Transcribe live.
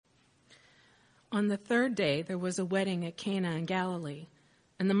On the third day, there was a wedding at Cana in Galilee,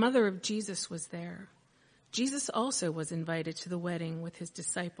 and the mother of Jesus was there. Jesus also was invited to the wedding with his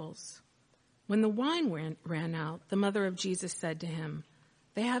disciples. When the wine ran out, the mother of Jesus said to him,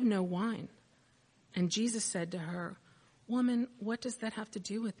 "They have no wine." And Jesus said to her, "Woman, what does that have to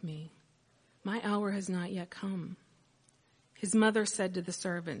do with me? My hour has not yet come." His mother said to the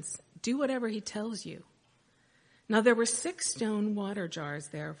servants, "Do whatever he tells you." Now there were 6 stone water jars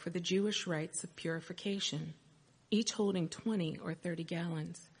there for the Jewish rites of purification, each holding 20 or 30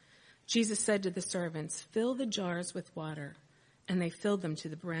 gallons. Jesus said to the servants, "Fill the jars with water," and they filled them to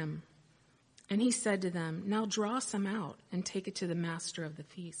the brim. And he said to them, "Now draw some out and take it to the master of the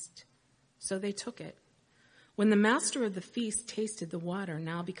feast." So they took it. When the master of the feast tasted the water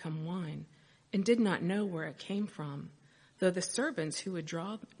now become wine, and did not know where it came from, though the servants who had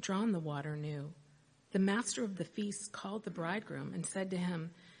drawn the water knew, the master of the feast called the bridegroom and said to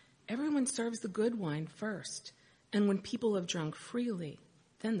him, "Everyone serves the good wine first, and when people have drunk freely,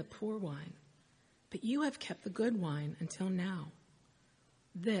 then the poor wine. But you have kept the good wine until now."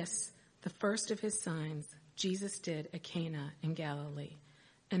 This, the first of his signs, Jesus did at Cana in Galilee,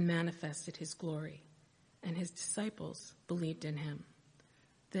 and manifested his glory, and his disciples believed in him.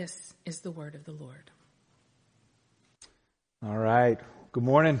 This is the word of the Lord. All right. Good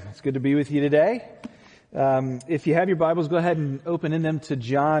morning. It's good to be with you today. If you have your Bibles, go ahead and open in them to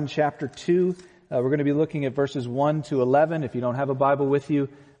John chapter 2. We're going to be looking at verses 1 to 11. If you don't have a Bible with you,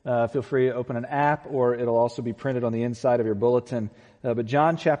 feel free to open an app, or it'll also be printed on the inside of your bulletin. But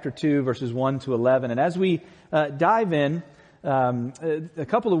John chapter 2, verses 1 to 11. And as we dive in, a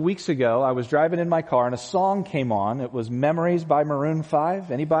couple of weeks ago, I was driving in my car and a song came on. It was Memories by Maroon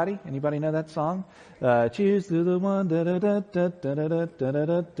 5. Anybody know that song? Choose the one. Da, da, da, da, da, da,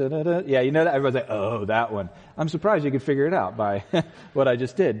 da, da, da. Yeah, you know that? Everybody's like, oh, that one. I'm surprised you could figure it out by what I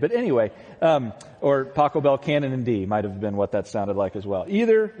just did. But anyway, or Paco Bell Canon in D might have been what that sounded like as well.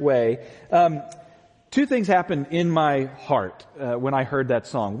 Either way, 2 things happened in my heart when I heard that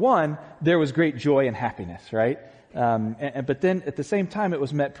song. One, there was great joy and happiness, right? But then at the same time, it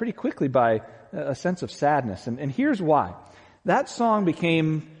was met pretty quickly by a sense of sadness. And here's why. That song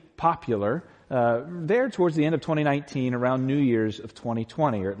became popular there towards the end of 2019, around New Year's of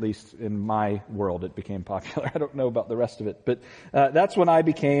 2020, or at least in my world it became popular. I don't know about the rest of it, but that's when I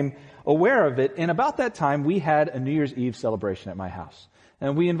became aware of it. And about that time, we had a New Year's Eve celebration at my house.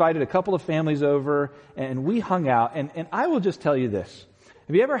 And we invited a couple of families over, and we hung out. And I will just tell you this.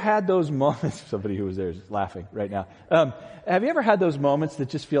 Have you ever had those moments, somebody who was there is laughing right now. Have you ever had those moments that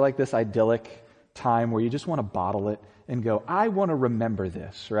just feel like this idyllic time where you just want to bottle it and go, I want to remember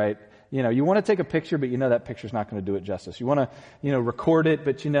this, right? You know, you want to take a picture, but you know that picture's not going to do it justice. You want to, record it,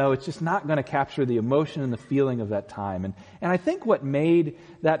 but it's just not going to capture the emotion and the feeling of that time. And I think what made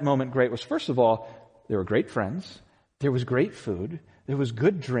that moment great was, first of all, there were great friends, there was great food, there was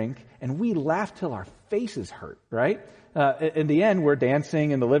good drink, and we laughed till our faces hurt, right? In the end, we're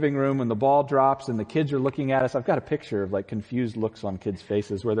dancing in the living room when the ball drops and the kids are looking at us. I've got a picture of confused looks on kids'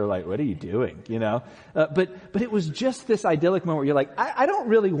 faces where they're like, what are you doing? But it was just this idyllic moment where you're like, I don't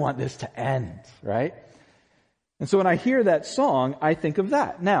really want this to end, right? And so when I hear that song, I think of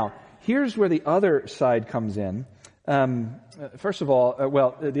that. Now, here's where the other side comes in. First of all,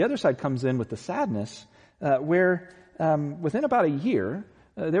 the other side comes in with the sadness, where within about a year,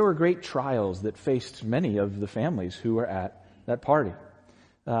 there were great trials that faced many of the families who were at that party.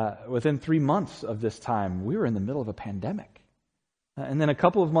 Within 3 months of this time, we were in the middle of a pandemic. And then a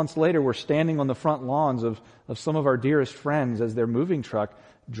couple of months later, we're standing on the front lawns of some of our dearest friends as their moving truck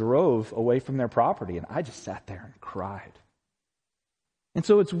drove away from their property. And I just sat there and cried. And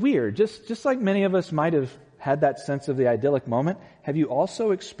so it's weird. Just like many of us might have had that sense of the idyllic moment, have you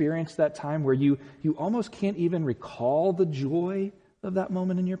also experienced that time where you almost can't even recall the joy of that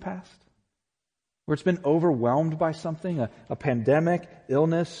moment in your past? Where it's been overwhelmed by something, a pandemic,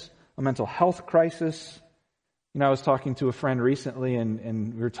 illness, a mental health crisis. I was talking to a friend recently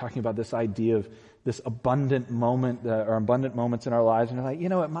and we were talking about this idea of this abundant moment or abundant moments in our lives. And they're like,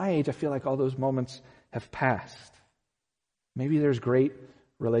 at my age, I feel like all those moments have passed. Maybe there's great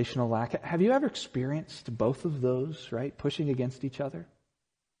relational lack. Have you ever experienced both of those, right? Pushing against each other?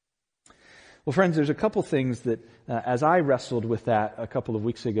 Well, friends, there's a couple things that, as I wrestled with that a couple of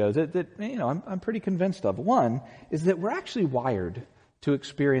weeks ago, that I'm pretty convinced of. One is that we're actually wired to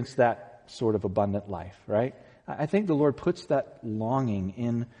experience that sort of abundant life, right? I think the Lord puts that longing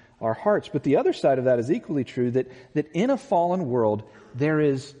in our hearts. But the other side of that is equally true, that in a fallen world, there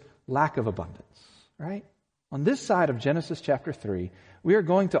is lack of abundance, right? On this side of Genesis chapter 3, we are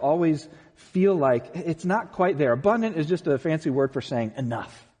going to always feel like it's not quite there. Abundant is just a fancy word for saying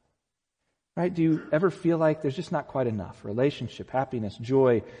enough. Right? Do you ever feel like there's just not quite enough? Relationship, happiness,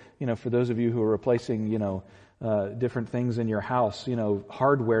 joy, for those of you who are replacing, different things in your house,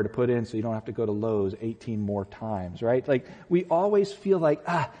 hardware to put in so you don't have to go to Lowe's 18 more times, right? Like, we always feel like,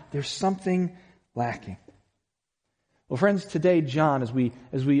 there's something lacking. Well, friends, today, John, as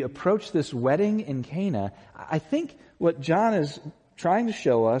we approach this wedding in Cana, I think what John is trying to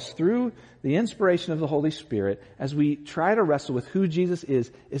show us through the inspiration of the Holy Spirit as we try to wrestle with who Jesus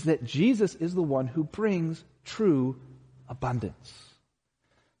is that Jesus is the one who brings true abundance.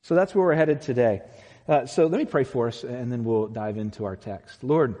 So that's where we're headed today. So let me pray for us, and then we'll dive into our text.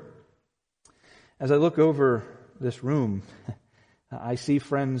 Lord, as I look over this room, I see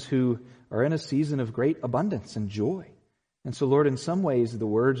friends who are in a season of great abundance and joy. And so, Lord, in some ways, the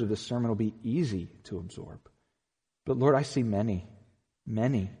words of this sermon will be easy to absorb. But Lord, I see many,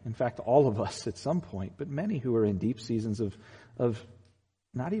 in fact, all of us at some point, but many who are in deep seasons of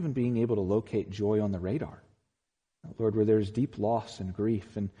not even being able to locate joy on the radar. Lord, where there's deep loss and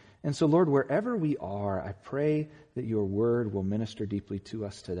grief. And so, Lord, wherever we are, I pray that your word will minister deeply to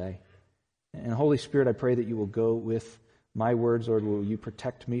us today. And Holy Spirit, I pray that you will go with my words. Lord, will you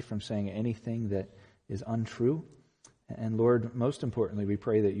protect me from saying anything that is untrue? And Lord, most importantly, we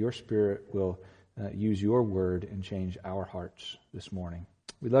pray that your Spirit will use your word and change our hearts this morning.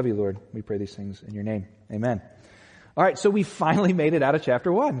 We love you, Lord. We pray these things in your name. Amen. All right, so we finally made it out of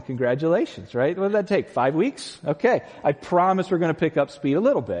chapter 1. Congratulations, right? What did that take? 5 weeks? Okay. I promise we're going to pick up speed a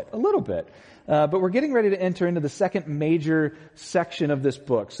little bit. But we're getting ready to enter into the second major section of this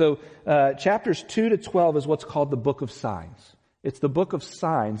book. So chapters 2 to 12 is what's called the book of signs. It's the book of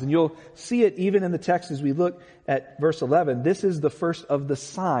signs. And you'll see it even in the text as we look at verse 11. This is the first of the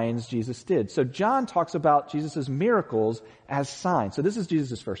signs Jesus did. So John talks about Jesus' miracles as signs. So this is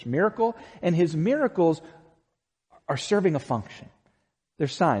Jesus' first miracle, and his miracles are serving a function. They're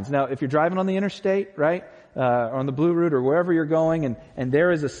signs. Now, if you're driving on the interstate, right, or on the Blue Route or wherever you're going, and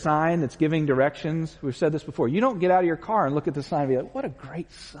there is a sign that's giving directions, we've said this before, you don't get out of your car and look at the sign and be like, what a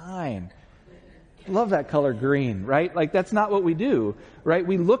great sign. Love that color green, right? Like, that's not what we do, right?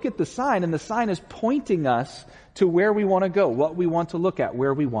 We look at the sign, and the sign is pointing us to where we want to go, what we want to look at,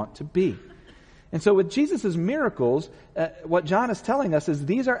 where we want to be. And so with Jesus' miracles, what John is telling us is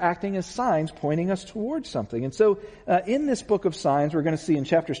these are acting as signs pointing us towards something. And so in this book of signs, we're going to see in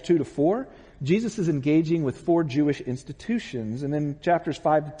chapters 2 to 4, Jesus is engaging with 4 Jewish institutions. And then chapters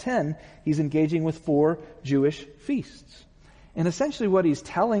 5 to 10, he's engaging with 4 Jewish feasts. And essentially what he's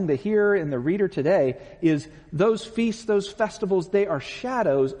telling the hearer and the reader today is those feasts, those festivals, they are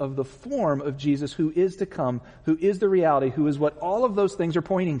shadows of the form of Jesus who is to come, who is the reality, who is what all of those things are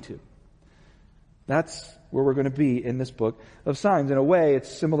pointing to. That's where we're going to be in this book of signs. In a way,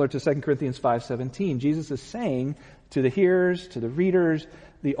 it's similar to 2 Corinthians 5:17. Jesus is saying to the hearers, to the readers,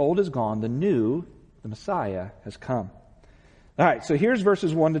 the old is gone, the new, the Messiah, has come. All right, so here's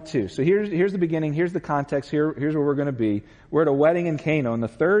verses 1 to 2. So here's the beginning, here's the context, here's where we're going to be. We're at a wedding in Cana on the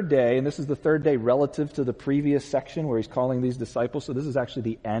third day, and this is the third day relative to the previous section where he's calling these disciples. So this is actually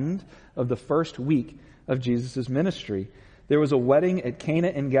the end of the first week of Jesus' ministry. There was a wedding at Cana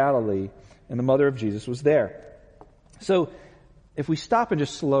in Galilee, and the mother of Jesus was there. So if we stop and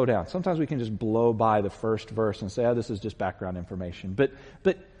just slow down, sometimes we can just blow by the first verse and say, this is just background information. But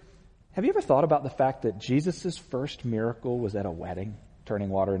have you ever thought about the fact that Jesus' first miracle was at a wedding, turning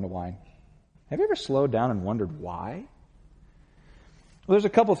water into wine? Have you ever slowed down and wondered why? Well, there's a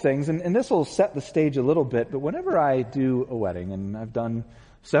couple things, and this will set the stage a little bit, but whenever I do a wedding, and I've done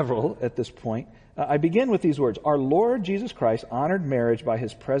several at this point, I begin with these words. Our Lord Jesus Christ honored marriage by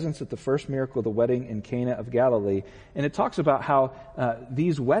his presence at the first miracle of the wedding in Cana of Galilee. And it talks about how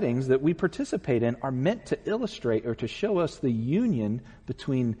these weddings that we participate in are meant to illustrate or to show us the union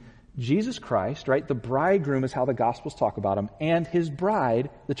between Jesus Christ, right? The bridegroom is how the Gospels talk about him, and his bride,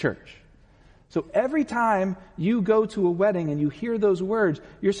 the church. So every time you go to a wedding and you hear those words,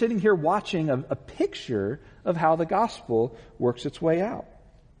 you're sitting here watching a picture of how the gospel works its way out.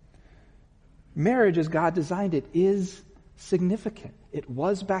 Marriage, as God designed it, is significant. It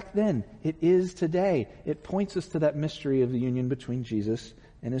was back then. It is today. It points us to that mystery of the union between Jesus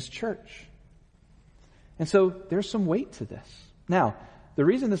and his church. And so there's some weight to this. Now, the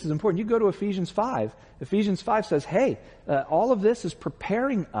reason this is important, you go to Ephesians 5. Ephesians 5 says, hey, all of this is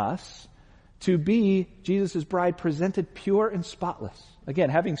preparing us to be Jesus' bride presented pure and spotless. Again,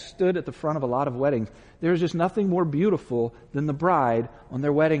 having stood at the front of a lot of weddings, there is just nothing more beautiful than the bride on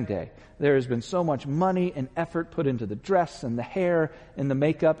their wedding day. There has been so much money and effort put into the dress and the hair and the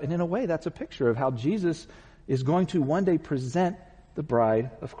makeup, and in a way that's a picture of how Jesus is going to one day present the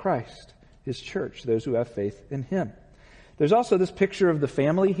bride of Christ, his church, those who have faith in him. There's also this picture of the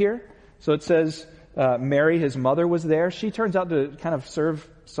family here. So it says Mary, his mother, was there. She turns out to kind of serve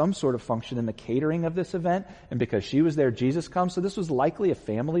some sort of function in the catering of this event. And because she was there, Jesus comes. So this was likely a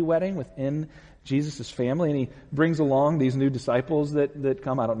family wedding within Jesus' family. And he brings along these new disciples that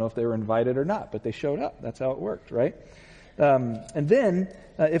come. I don't know if they were invited or not, but they showed up. That's how it worked, right? And then,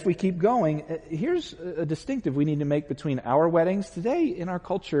 if we keep going, here's a distinctive we need to make between our weddings. Today, in our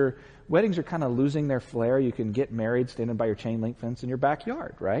culture, weddings are kind of losing their flair. You can get married standing by your chain link fence in your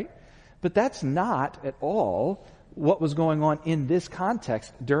backyard, right? But that's not at all what was going on in this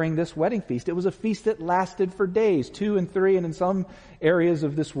context during this wedding feast. It was a feast that lasted for days, 2 and 3, and in some areas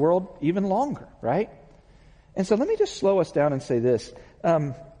of this world, even longer, right? And so let me just slow us down and say this.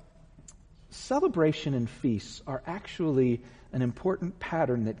 Celebration and feasts are actually an important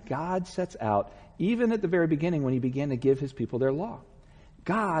pattern that God sets out even at the very beginning when he began to give his people their law.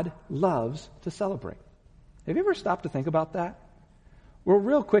 God loves to celebrate. Have you ever stopped to think about that? We're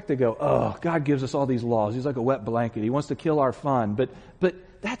real quick to go, oh, God gives us all these laws. He's like a wet blanket. He wants to kill our fun. But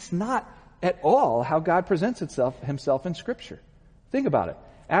that's not at all how God presents himself in Scripture. Think about it.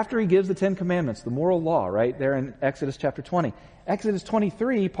 After he gives the 10 Commandments, the moral law, right, there in Exodus chapter 20. Exodus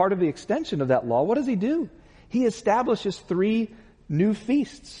 23, part of the extension of that law, what does he do? He establishes 3 new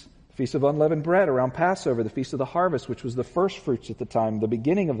feasts. The Feast of Unleavened Bread around Passover, the Feast of the Harvest, which was the first fruits at the time, the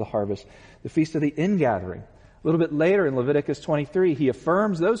beginning of the harvest, the Feast of the Ingathering. A little bit later in Leviticus 23, he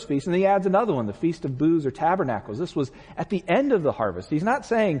affirms those feasts, and he adds another one, the Feast of Booths or Tabernacles. This was at the end of the harvest. He's not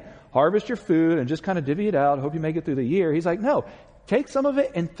saying, harvest your food and just kind of divvy it out, hope you make it through the year. He's like, no, take some of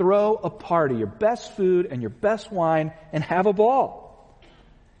it and throw a party, your best food and your best wine, and have a ball.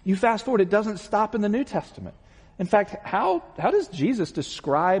 You fast forward, it doesn't stop in the New Testament. In fact, how does Jesus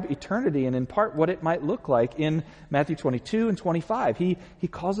describe eternity and in part what it might look like in Matthew 22 and 25? He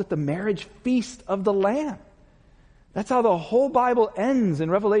calls it the marriage feast of the Lamb. That's how the whole Bible ends in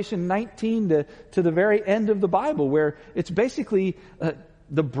Revelation 19 to the very end of the Bible, where it's basically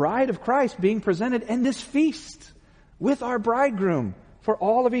the bride of Christ being presented in this feast with our bridegroom for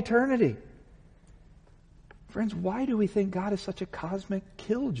all of eternity. Friends, why do we think God is such a cosmic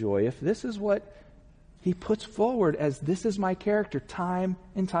killjoy if this is what he puts forward as this is my character time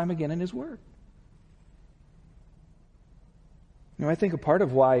and time again in his word? You know, I think a part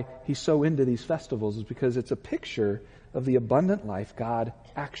of why he's so into these festivals is because it's a picture of the abundant life God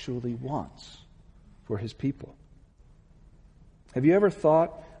actually wants for his people. Have you ever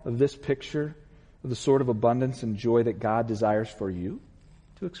thought of this picture of the sort of abundance and joy that God desires for you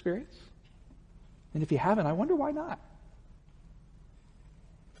to experience? And if you haven't, I wonder why not.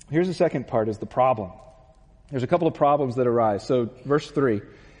 Here's the second part, is the problem. There's a couple of problems that arise. So verse 3,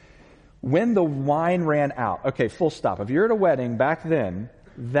 when the wine ran out. Okay, full stop. If you're at a wedding back then,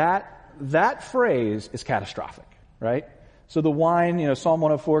 that phrase is catastrophic, right? So the wine, Psalm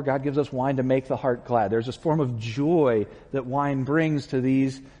 104, God gives us wine to make the heart glad. There's this form of joy that wine brings to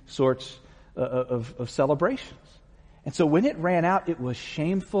these sorts of celebrations. And so when it ran out, it was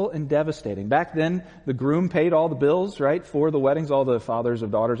shameful and devastating. Back then, the groom paid all the bills, right, for the weddings. All the fathers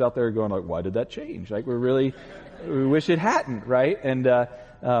of daughters out there are going like, why did that change? Like, we wish it hadn't, right? And,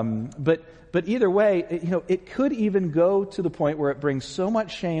 but either way, it could even go to the point where it brings so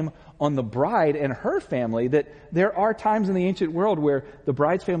much shame on the bride and her family that there are times in the ancient world where the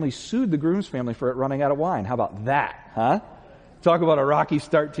bride's family sued the groom's family for it running out of wine. How about that, huh? Talk about a rocky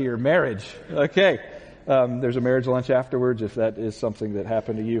start to your marriage. Okay. There's a marriage lunch afterwards if that is something that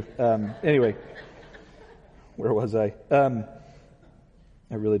happened to you. Anyway, where was I?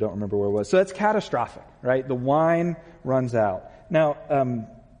 I really don't remember where it was. So that's catastrophic, right? The wine runs out. Now,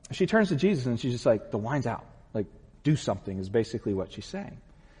 she turns to Jesus and she's just like, the wine's out. Like, do something is basically what she's saying.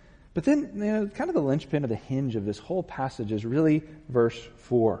 But then, kind of the linchpin of the hinge of this whole passage is really verse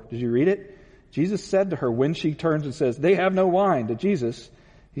 4. Did you read it? Jesus said to her when she turns and says, they have no wine, to Jesus,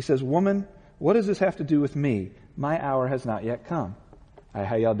 he says, woman, what does this have to do with me? My hour has not yet come.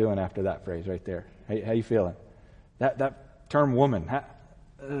 How y'all doing after that phrase right there? How you feeling? That term woman,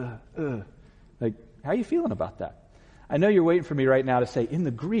 like, how you feeling about that? I know you're waiting for me right now to say, in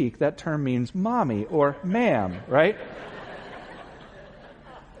the Greek, that term means mommy or ma'am, right?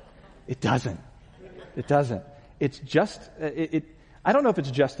 It doesn't. It doesn't. It's just, I don't know if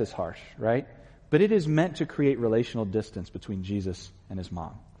it's just as harsh, right? But it is meant to create relational distance between Jesus and his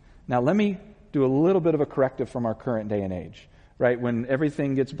mom. Now, let me do a little bit of a corrective from our current day and age, right? When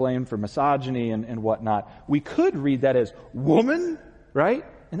everything gets blamed for misogyny and whatnot, we could read that as woman, right?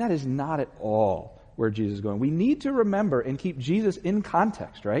 And that is not at all where Jesus is going. We need to remember and keep Jesus in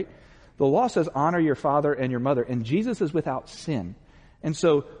context, right? The law says honor your father and your mother, and Jesus is without sin. And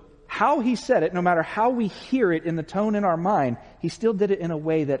so how he said it, no matter how we hear it in the tone in our mind, he still did it in a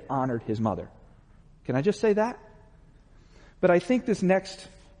way that honored his mother. Can I just say that? But I think this next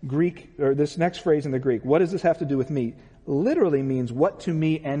phrase in the Greek, what does this have to do with me, literally means what to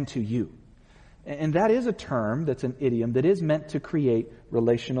me and to you. And that is a term that's an idiom that is meant to create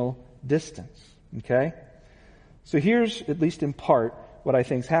relational distance. Okay? So here's, at least in part, what I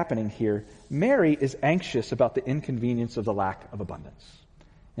think is happening here. Mary is anxious about the inconvenience of the lack of abundance.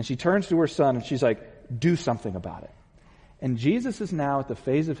 And she turns to her son and she's like, do something about it. And Jesus is now at the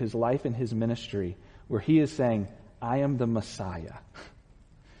phase of his life and his ministry where he is saying, I am the Messiah.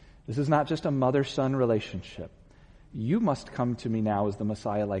 This is not just a mother-son relationship. You must come to me now as the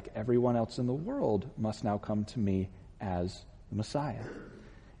Messiah like everyone else in the world must now come to me as the Messiah.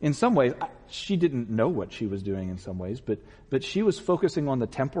 In some ways, she didn't know what she was doing in some ways, but she was focusing on the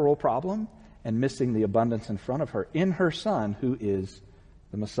temporal problem and missing the abundance in front of her in her son, who is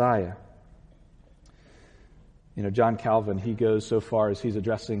the Messiah. You know, John Calvin, he goes so far as he's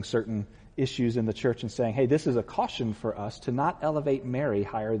addressing certain issues in the church and saying, hey, this is a caution for us to not elevate Mary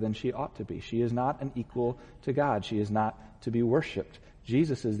higher than she ought to be. She is not an equal to God. She is not to be worshipped.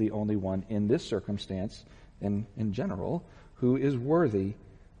 Jesus is the only one in this circumstance and in general who is worthy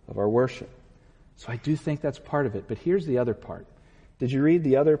of our worship. So I do think that's part of it. But here's the other part. Did you read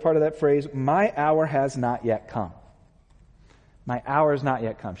the other part of that phrase? My hour has not yet come. My hour has not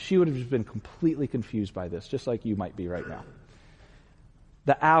yet come. She would have just been completely confused by this, just like you might be right now.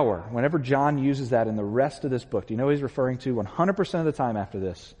 The hour, whenever John uses that in the rest of this book, do you know what he's referring to 100% of the time after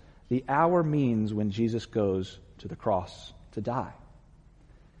this? The hour means when Jesus goes to the cross to die.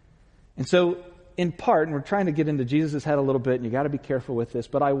 And so, in part, and we're trying to get into Jesus' head a little bit, and you got to be careful with this,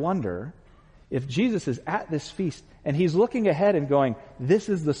 but I wonder if Jesus is at this feast and he's looking ahead and going, this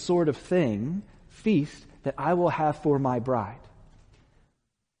is the sort of feast that I will have for my bride.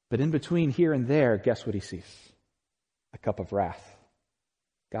 But in between here and there, guess what he sees? A cup of wrath.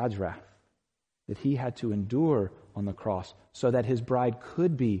 God's wrath that he had to endure on the cross so that his bride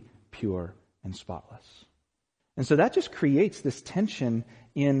could be pure and spotless. And so that just creates this tension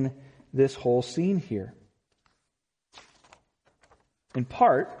in this whole scene here. In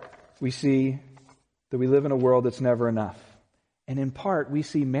part, we see that we live in a world that's never enough. And in part, we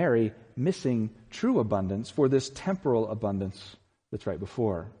see Mary missing true abundance for this temporal abundance that's right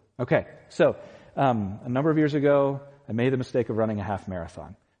before. Okay, so a number of years ago, I made the mistake of running a half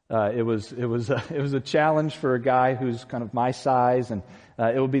marathon. It was a challenge for a guy who's kind of my size, and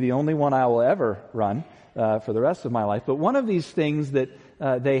it will be the only one I will ever run for the rest of my life. But one of these things that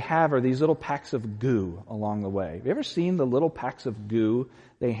they have are these little packs of goo along the way. Have you ever seen the little packs of goo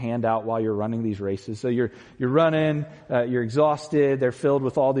they hand out while you're running these races? So you're running, you're exhausted. They're filled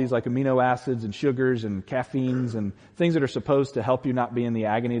with all these like amino acids and sugars and caffeines and things that are supposed to help you not be in the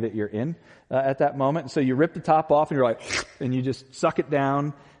agony that you're in at that moment. And so you rip the top off and you're like, and you just suck it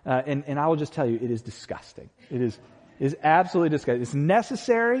down. And I will just tell you, it is disgusting. It is absolutely disgusting. It's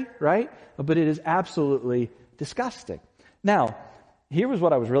necessary, right? But it is absolutely disgusting. Now, here was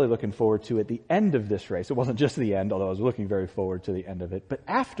what I was really looking forward to at the end of this race. It wasn't just the end, although I was looking very forward to the end of it. But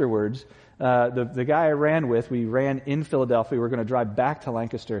afterwards, the guy I ran with, we ran in Philadelphia. We were going to drive back to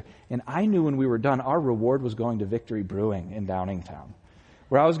Lancaster. And I knew when we were done, our reward was going to Victory Brewing in Downingtown,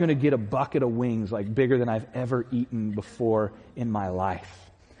 where I was going to get a bucket of wings like bigger than I've ever eaten before in my life.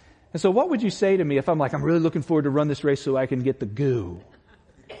 And so what would you say to me if I'm like, I'm really looking forward to run this race so I can get the goo?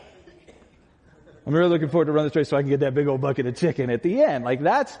 I'm really looking forward to run this race so I can get that big old bucket of chicken at the end. Like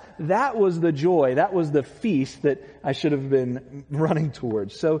that was the joy. That was the feast that I should have been running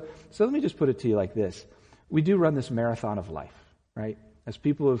towards. So let me just put it to you like this. We do run this marathon of life, right? As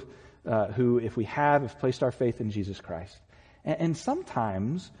people who, if we have placed our faith in Jesus Christ. And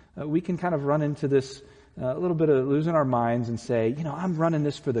sometimes we can kind of run into this a little bit of losing our minds and say, I'm running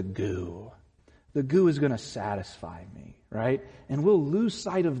this for the goo. The goo is going to satisfy me, right? And we'll lose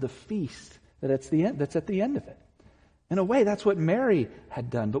sight of the feast that's at the end of it. In a way, that's what Mary had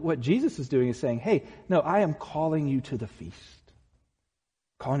done. But what Jesus is doing is saying, hey, no, I am calling you to the feast.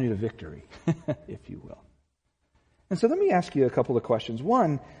 Calling you to victory, if you will. And so let me ask you a couple of questions.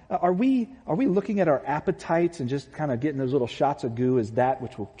 One, are we looking at our appetites and just kind of getting those little shots of goo as that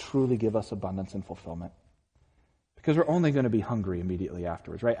which will truly give us abundance and fulfillment? Because we're only going to be hungry immediately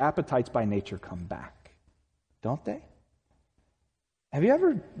afterwards, right? Appetites by nature come back, don't they? Have you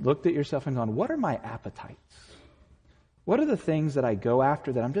ever looked at yourself and gone, what are my appetites? What are the things that I go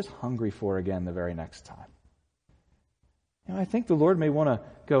after that I'm just hungry for again the very next time? I think the Lord may want to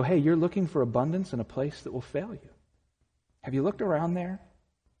go, hey, you're looking for abundance in a place that will fail you. Have you looked around there?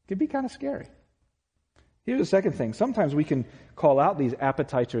 It could be kind of scary. Here's the second thing. Sometimes we can call out these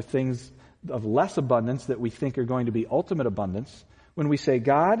appetites or things of less abundance that we think are going to be ultimate abundance when we say,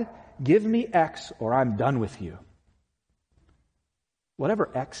 God, give me X or I'm done with you. Whatever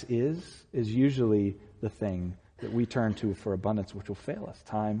X is usually the thing that we turn to for abundance, which will fail us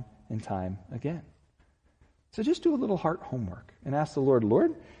time and time again. So just do a little heart homework and ask the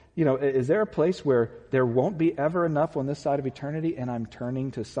Lord, is there a place where there won't be ever enough on this side of eternity and I'm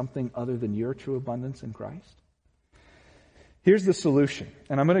turning to something other than your true abundance in Christ? Here's the solution.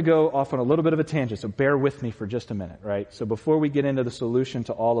 And I'm going to go off on a little bit of a tangent, so bear with me for just a minute, right? So before we get into the solution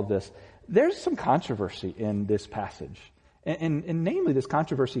to all of this, there's some controversy in this passage. And namely, this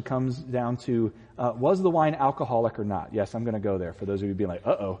controversy comes down to, was the wine alcoholic or not? Yes, I'm going to go there for those of you being like,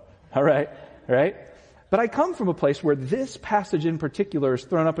 all right. But I come from a place where this passage in particular is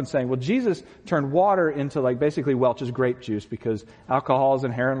thrown up and saying, well, Jesus turned water into basically Welch's grape juice because alcohol is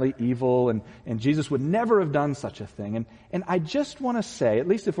inherently evil and Jesus would never have done such a thing. And I just want to say, at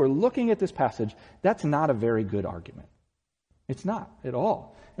least if we're looking at this passage, that's not a very good argument. It's not at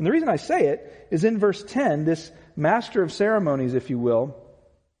all. And the reason I say it is in verse 10, this master of ceremonies, if you will,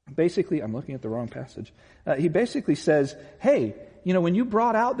 basically, I'm looking at the wrong passage. He basically says, hey, when you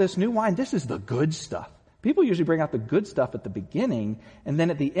brought out this new wine, this is the good stuff. People usually bring out the good stuff at the beginning, and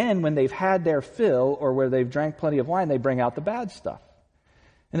then at the end, when they've had their fill or where they've drank plenty of wine, they bring out the bad stuff.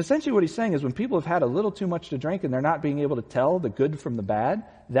 And essentially what he's saying is when people have had a little too much to drink and they're not being able to tell the good from the bad,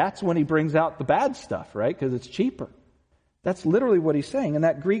 that's when he brings out the bad stuff, right? Because it's cheaper. That's literally what he's saying. And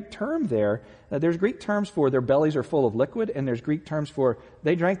that Greek term there, there's Greek terms for their bellies are full of liquid, and there's Greek terms for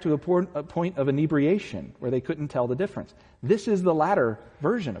they drank to a point of inebriation where they couldn't tell the difference. This is the latter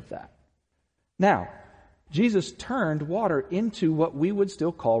version of that. Now, Jesus turned water into what we would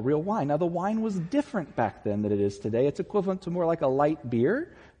still call real wine. Now, the wine was different back then than it is today. It's equivalent to more like a light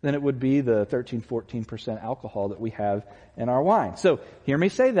beer than it would be the 13-14% alcohol that we have in our wine. So, hear me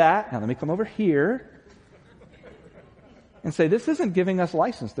say that. Now, let me come over here and say, this isn't giving us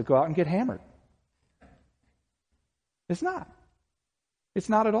license to go out and get hammered. It's not. It's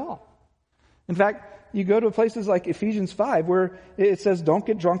not at all. In fact, you go to places like Ephesians 5 where it says, don't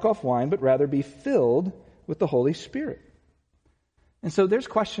get drunk off wine, but rather be filled with the Holy Spirit. And so there's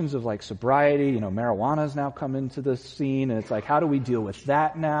questions of sobriety, marijuana's now come into the scene, and it's how do we deal with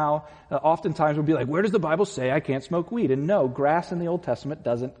that now? Oftentimes we'll be like, where does the Bible say I can't smoke weed? And no, grass in the Old Testament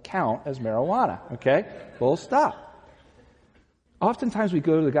doesn't count as marijuana, okay? Full stop. Oftentimes we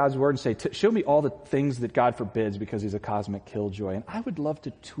go to God's Word and say, show me all the things that God forbids because He's a cosmic killjoy. And I would love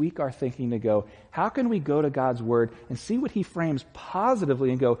to tweak our thinking to go, how can we go to God's Word and see what He frames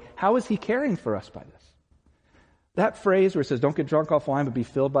positively and go, how is He caring for us by this? That phrase where it says, don't get drunk off wine, but be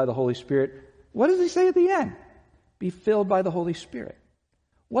filled by the Holy Spirit, what does He say at the end? Be filled by the Holy Spirit.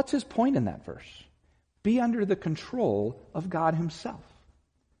 What's His point in that verse? Be under the control of God Himself.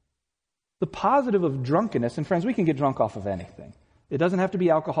 The positive of drunkenness, and friends, we can get drunk off of anything. It doesn't have to be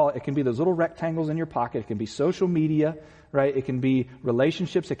alcohol. It can be those little rectangles in your pocket. It can be social media, right? It can be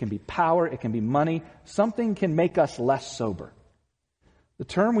relationships. It can be power. It can be money. Something can make us less sober. The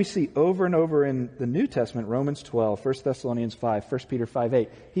term we see over and over in the New Testament, Romans 12, 1 Thessalonians 5, 1 Peter 5:8,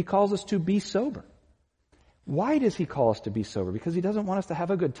 He calls us to be sober. Why does He call us to be sober? Because He doesn't want us to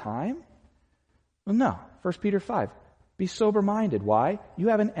have a good time? Well, no. 1 Peter 5, be sober-minded. Why? You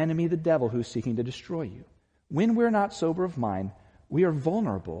have an enemy, the devil, who's seeking to destroy you. When we're not sober of mind, we are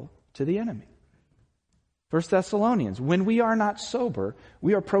vulnerable to the enemy. 1 Thessalonians, when we are not sober,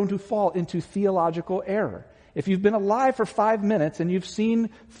 we are prone to fall into theological error. If you've been alive for 5 minutes and you've seen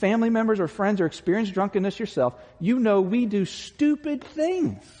family members or friends or experienced drunkenness yourself, you know we do stupid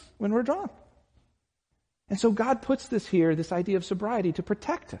things when we're drunk. And so God puts this here, this idea of sobriety, to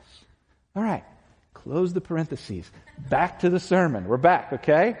protect us. All right, close the parentheses. Back to the sermon. We're back,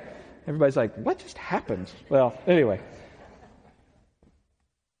 okay? Everybody's like, what just happened? Well, anyway.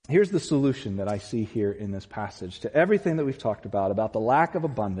 Here's the solution that I see here in this passage to everything that we've talked about the lack of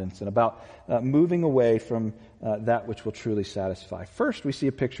abundance and about moving away from that which will truly satisfy. First, we see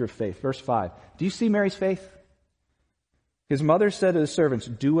a picture of faith. Verse 5. Do you see Mary's faith? His mother said to the servants,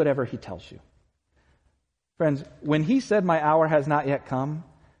 do whatever he tells you. Friends, when he said, my hour has not yet come,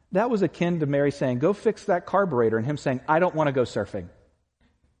 that was akin to Mary saying, go fix that carburetor, and him saying, I don't want to go surfing.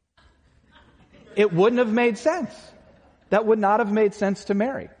 It wouldn't have made sense. That would not have made sense to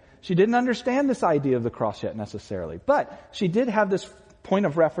Mary. She didn't understand this idea of the cross yet necessarily. But she did have this point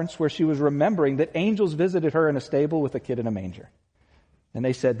of reference where she was remembering that angels visited her in a stable with a kid in a manger. And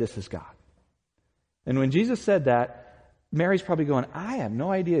they said, this is God. And when Jesus said that, Mary's probably going, I have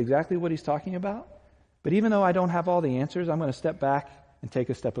no idea exactly what He's talking about. But even though I don't have all the answers, I'm going to step back and take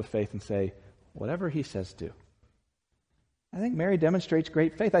a step of faith and say, whatever he says do. I think Mary demonstrates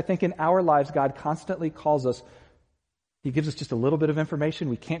great faith. I think in our lives, God constantly calls us. He gives us just a little bit of information.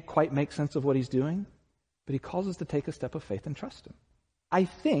 We can't quite make sense of what he's doing, but he calls us to take a step of faith and trust him. I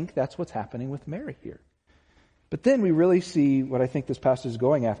think that's what's happening with Mary here. But then we really see what I think this passage is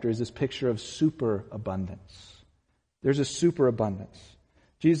going after is this picture of superabundance. There's a superabundance.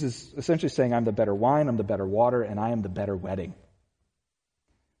 Jesus is essentially saying, I'm the better wine, I'm the better water, and I am the better wedding.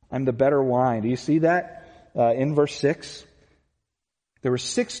 I'm the better wine. Do you see that in verse 6? There were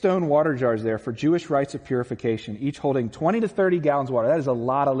 6 stone water jars there for Jewish rites of purification, each holding 20 to 30 gallons of water. That is a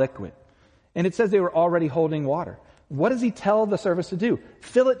lot of liquid. And it says they were already holding water. What does he tell the servants to do?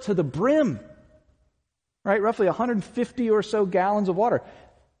 Fill it to the brim. Right? Roughly 150 or so gallons of water.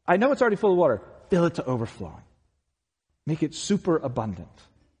 I know it's already full of water. Fill it to overflowing. Make it super abundant.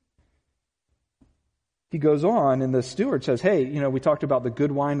 He goes on, and the steward says, hey, we talked about the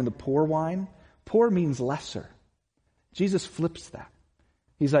good wine and the poor wine. Poor means lesser. Jesus flips that.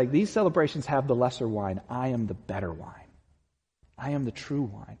 He's like, these celebrations have the lesser wine. I am the better wine. I am the true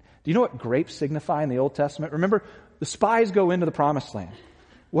wine. Do you know what grapes signify in the Old Testament? Remember, the spies go into the promised land.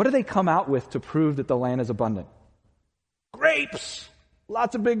 What do they come out with to prove that the land is abundant? Grapes!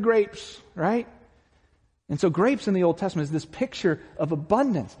 Lots of big grapes, right? And so grapes in the Old Testament is this picture of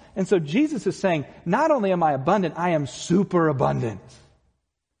abundance. And so Jesus is saying, not only am I abundant, I am super abundant.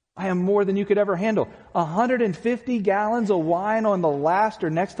 I am more than you could ever handle. 150 gallons of wine on the last or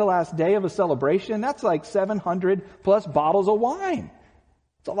next to last day of a celebration, that's like 700 plus bottles of wine.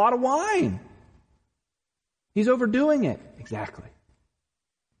 It's a lot of wine. He's overdoing it. Exactly.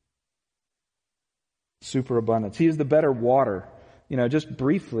 Superabundance. He is the better water. Just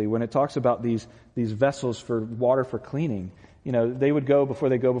briefly, when it talks about these vessels for water for cleaning, they would go before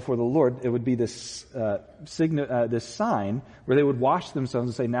they go before the Lord. It would be this sign where they would wash themselves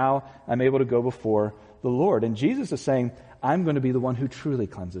and say, now I'm able to go before the Lord. And Jesus is saying, I'm going to be the one who truly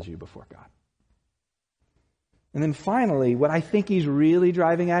cleanses you before God. And then finally, what I think he's really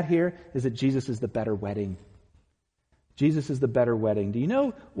driving at here is that Jesus is the better wedding. Jesus is the better wedding. Do you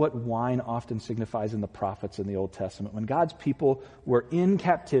know what wine often signifies in the prophets in the Old Testament? When God's people were in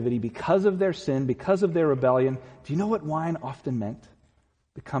captivity because of their sin, because of their rebellion, do you know what wine often meant?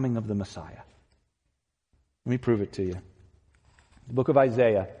 The coming of the Messiah. Let me prove it to you. The book of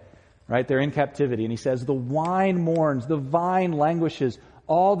Isaiah, right? They're in captivity, and he says, the wine mourns, the vine languishes,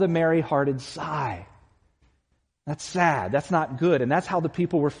 all the merry-hearted sigh. That's sad. That's not good. And that's how the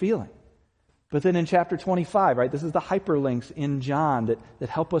people were feeling. But then in chapter 25, right, this is the hyperlinks in John that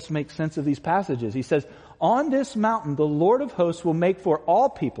help us make sense of these passages. He says, on this mountain, the Lord of hosts will make for all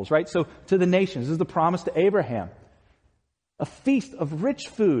peoples, right? So to the nations, this is the promise to Abraham. A feast of rich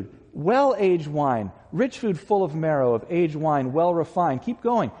food, well-aged wine, rich food full of marrow, of aged wine, well-refined. Keep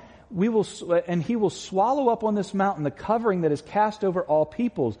going. And he will swallow up on this mountain the covering that is cast over all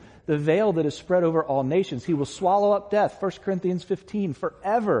peoples, the veil that is spread over all nations. He will swallow up death, 1 Corinthians 15,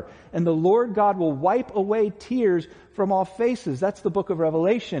 forever. And the Lord God will wipe away tears from all faces. That's the book of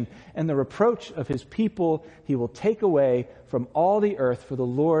Revelation. And the reproach of his people he will take away from all the earth, for the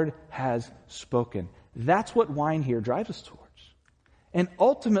Lord has spoken. That's what wine here drives us towards. And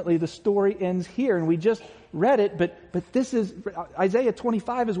ultimately the story ends here, and we just read it, but this is, Isaiah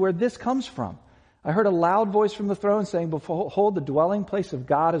 25 is where this comes from. I heard a loud voice from the throne saying, behold, the dwelling place of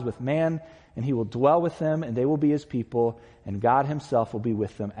God is with man, and he will dwell with them, and they will be his people, and God himself will be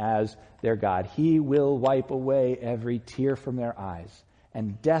with them as their God. He will wipe away every tear from their eyes,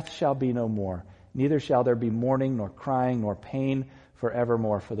 and death shall be no more. Neither shall there be mourning, nor crying, nor pain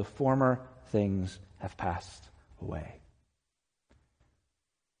forevermore, for the former things have passed away.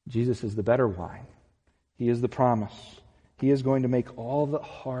 Jesus is the better wine. He is the promise. He is going to make all the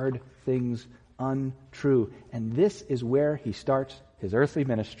hard things untrue. And this is where he starts his earthly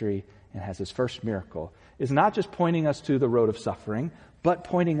ministry and has his first miracle. It's not just pointing us to the road of suffering, but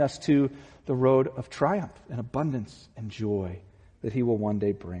pointing us to the road of triumph and abundance and joy that he will one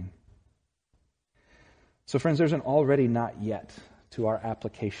day bring. So friends, there's an already not yet to our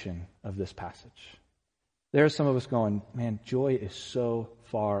application of this passage. There are some of us going, man, joy is so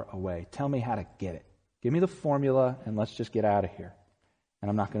far away. Tell me how to get it. Give me the formula and let's just get out of here. And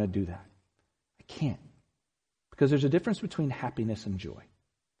I'm not going to do that. I can't. Because there's a difference between happiness and joy.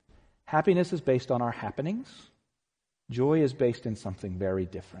 Happiness is based on our happenings. Joy is based in something very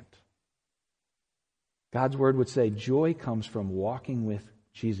different. God's word would say joy comes from walking with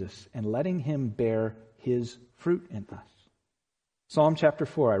Jesus and letting him bear his fruit in us. Psalm chapter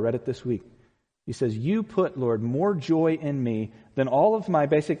 4, I read it this week. He says, you put, Lord, more joy in me than all of my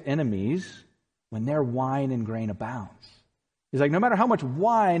basic enemies when their wine and grain abounds. He's like, no matter how much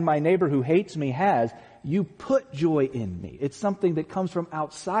wine my neighbor who hates me has, you put joy in me. It's something that comes from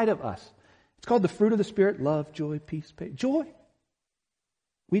outside of us. It's called the fruit of the Spirit: love, joy, peace, patience. Joy.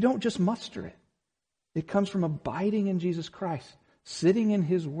 We don't just muster it. It comes from abiding in Jesus Christ, sitting in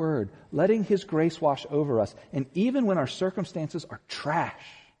His Word, letting His grace wash over us. And even when our circumstances are trash,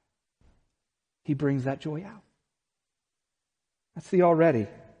 He brings that joy out. That's the already,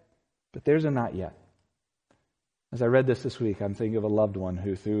 but there's a not yet. As I read this week, I'm thinking of a loved one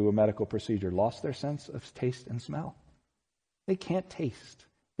who, through a medical procedure, lost their sense of taste and smell. They can't taste.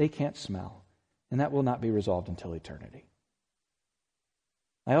 They can't smell. And that will not be resolved until eternity.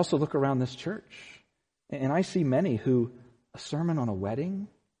 I also look around this church, and I see many who a sermon on a wedding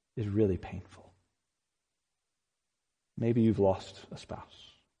is really painful. Maybe you've lost a spouse.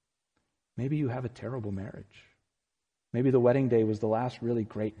 Maybe you have a terrible marriage. Maybe the wedding day was the last really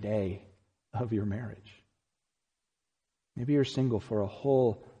great day of your marriage. Maybe you're single for a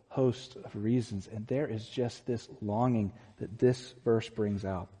whole host of reasons, and there is just this longing that this verse brings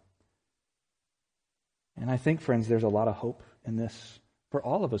out. And I think, friends, there's a lot of hope in this for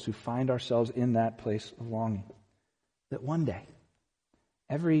all of us who find ourselves in that place of longing. That one day,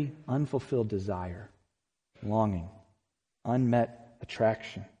 every unfulfilled desire, longing, unmet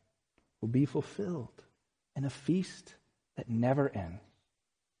attraction will be fulfilled in a feast that never ends,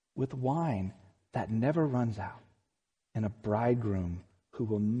 with wine that never runs out, and a bridegroom who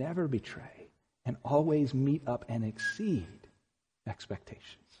will never betray and always meet up and exceed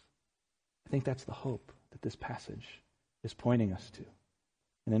expectations. I think that's the hope that this passage is pointing us to.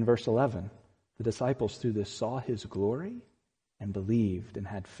 And in verse 11, the disciples through this saw His glory and believed and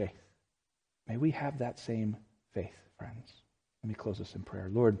had faith. May we have that same faith, friends. Let me close this in prayer.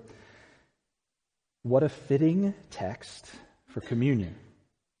 Lord, what a fitting text for communion.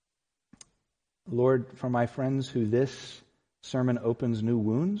 Lord, for my friends who this sermon opens new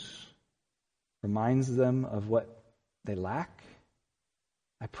wounds, reminds them of what they lack,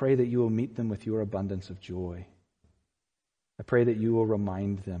 I pray that you will meet them with your abundance of joy. I pray that you will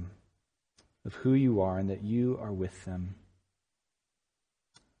remind them of who you are and that you are with them.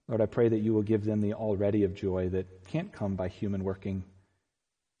 Lord, I pray that you will give them the already of joy that can't come by human working,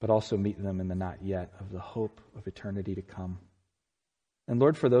 but also meet them in the not yet of the hope of eternity to come. And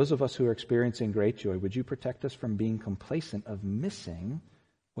Lord, for those of us who are experiencing great joy, would you protect us from being complacent, of missing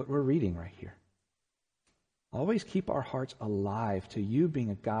what we're reading right here? Always keep our hearts alive to you being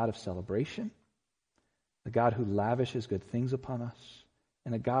a God of celebration, a God who lavishes good things upon us,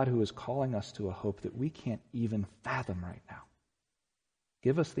 and a God who is calling us to a hope that we can't even fathom right now.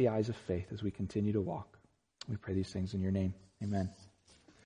 Give us the eyes of faith as we continue to walk. We pray these things in your name. Amen.